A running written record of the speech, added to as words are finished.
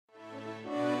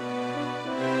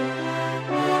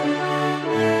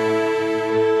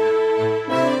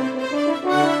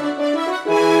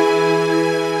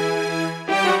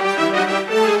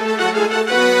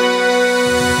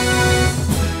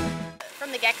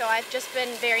so I've just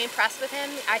been very impressed with him.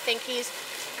 I think he's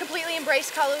completely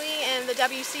embraced Cullowhee and the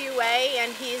WCU way,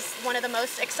 and he's one of the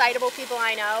most excitable people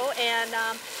I know, and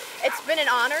it's been an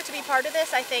honor to be part of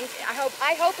this. I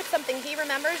hope it's something he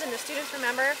remembers and the students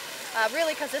remember,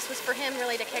 really, because this was for him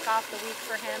really to kick off the week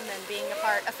for him and being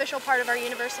official part of our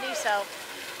university. So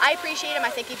I appreciate him.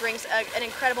 I think he brings an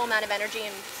incredible amount of energy,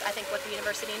 and I think what the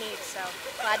university needs. So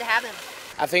glad to have him.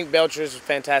 I think Belcher is a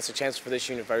fantastic chancellor for this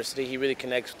university. He really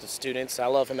connects with the students. I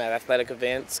love him at athletic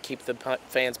events, keep the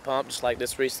fans pumped, just like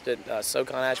this recent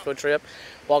SoCon Asheville trip.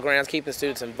 Walk around, keeping the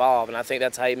students involved, and I think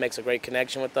that's how he makes a great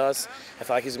connection with us. I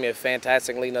feel like he's going to be a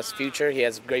fantastic leading us future. He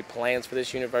has great plans for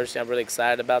this university. I'm really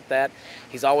excited about that.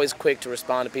 He's always quick to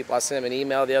respond to people. I sent him an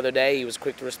email the other day. He was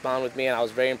quick to respond with me, and I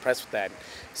was very impressed with that.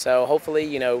 So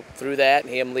hopefully, through that,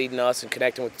 him leading us and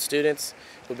connecting with the students,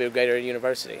 will be a greater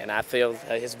university, and I feel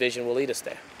his vision will lead us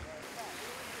there.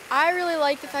 I really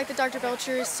like the fact that Dr.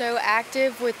 Belcher is so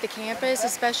active with the campus,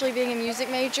 especially being a music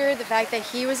major, the fact that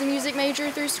he was a music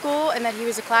major through school and that he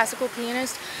was a classical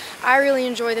pianist. I really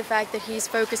enjoy the fact that he's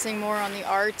focusing more on the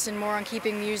arts and more on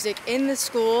keeping music in the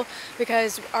school,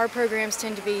 because our programs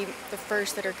tend to be the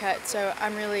first that are cut, so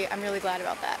I'm really glad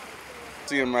about that. I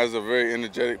see him as a very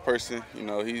energetic person.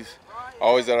 He's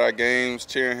always at our games,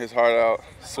 cheering his heart out,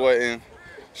 sweating,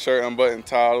 shirt unbuttoned,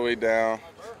 tie all the way down.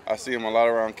 I see him a lot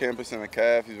around campus in the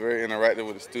CAF. He's very interactive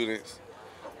with the students.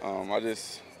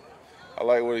 I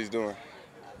like what he's doing.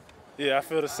 Yeah, I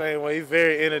feel the same way. He's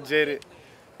very energetic.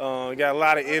 Got a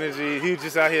lot of energy. He was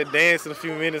just out here dancing a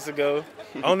few minutes ago.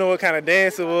 I don't know what kind of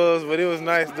dance it was, but it was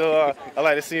nice though. I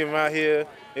like to see him out here,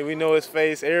 and we know his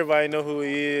face. Everybody know who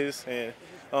he is. And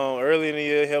early in the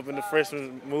year, helping the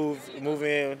freshmen move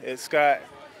in at Scott.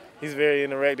 He's very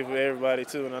interactive with everybody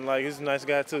too, and he's a nice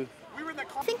guy too.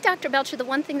 I think Dr. Belcher, the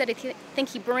one thing that I think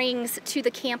he brings to the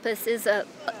campus is a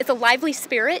lively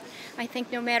spirit. I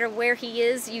think no matter where he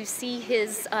is, you see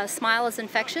his smile is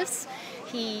infectious.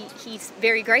 He's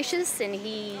very gracious, and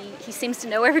he seems to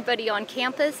know everybody on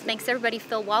campus, makes everybody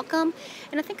feel welcome.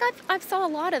 And I think I've saw a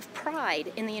lot of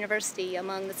pride in the university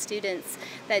among the students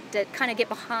that kind of get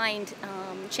behind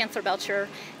Chancellor Belcher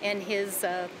and his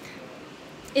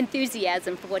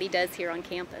enthusiasm for what he does here on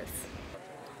campus.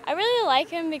 I really like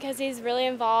him because he's really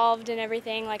involved in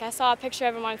everything. Like, I saw a picture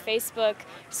of him on Facebook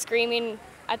screaming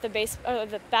at the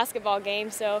basketball game,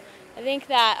 so I think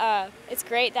that it's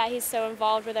great that he's so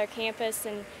involved with our campus,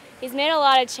 and he's made a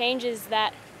lot of changes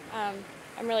that I'm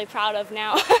really proud of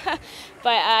now.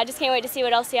 But I just can't wait to see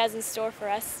what else he has in store for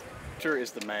us. Belcher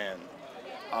is the man.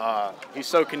 He's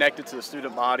so connected to the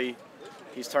student body.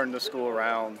 He's turned the school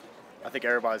around. I think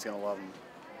everybody's going to love him.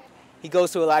 He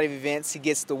goes to a lot of events, he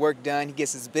gets the work done, he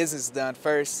gets his business done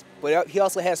first, but he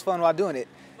also has fun while doing it,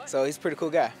 so he's a pretty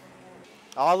cool guy.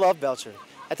 Oh, I love Belcher.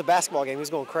 At the basketball game, he was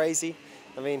going crazy.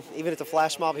 I mean, even at the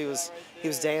flash mob, he was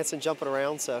dancing, jumping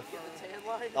around, so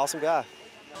awesome guy.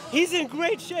 He's in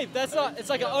great shape. It's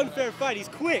like an unfair fight. He's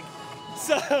quick.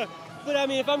 So, but I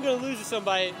mean, if I'm going to lose to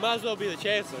somebody, might as well be the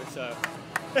Chancellor,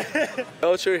 so.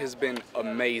 Belcher has been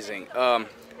amazing.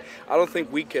 I don't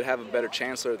think we could have a better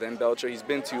chancellor than Belcher. He's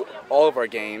been to all of our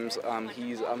games.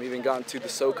 He's even gotten to the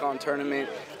SoCon tournament,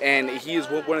 and he is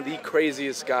one of the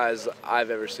craziest guys I've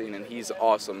ever seen, and he's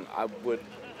awesome. I would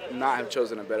not have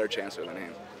chosen a better chancellor than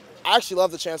him. I actually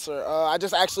love the chancellor. I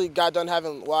just actually got done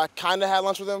I kind of had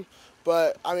lunch with him,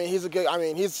 but I mean,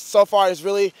 he's so far he's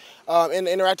really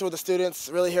interacting with the students,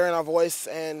 really hearing our voice,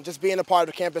 and just being a part of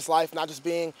the campus life, not just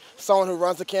being someone who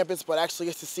runs the campus, but actually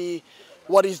gets to see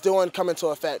what he's doing come into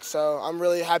effect. So I'm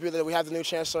really happy that we have the new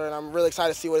chancellor, and I'm really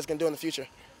excited to see what he's going to do in the future.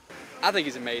 I think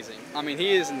he's amazing. I mean,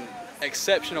 he is an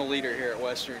exceptional leader here at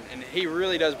Western, and he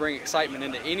really does bring excitement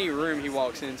into any room he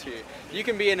walks into. You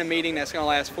can be in a meeting that's going to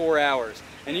last 4 hours,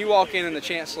 and you walk in and the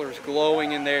chancellor's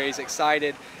glowing in there, he's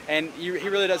excited, and he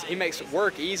really does, he makes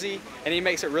work easy, and he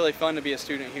makes it really fun to be a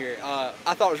student here.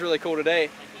 I thought it was really cool today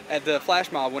at the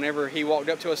flash mob. Whenever he walked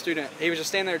up to a student, he was just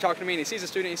standing there talking to me, and he sees a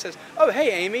student, he says, "Oh,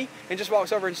 hey, Amy," and just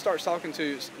walks over and starts talking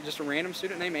to just a random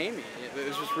student named Amy.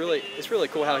 It's really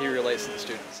cool how he relates to the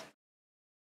students.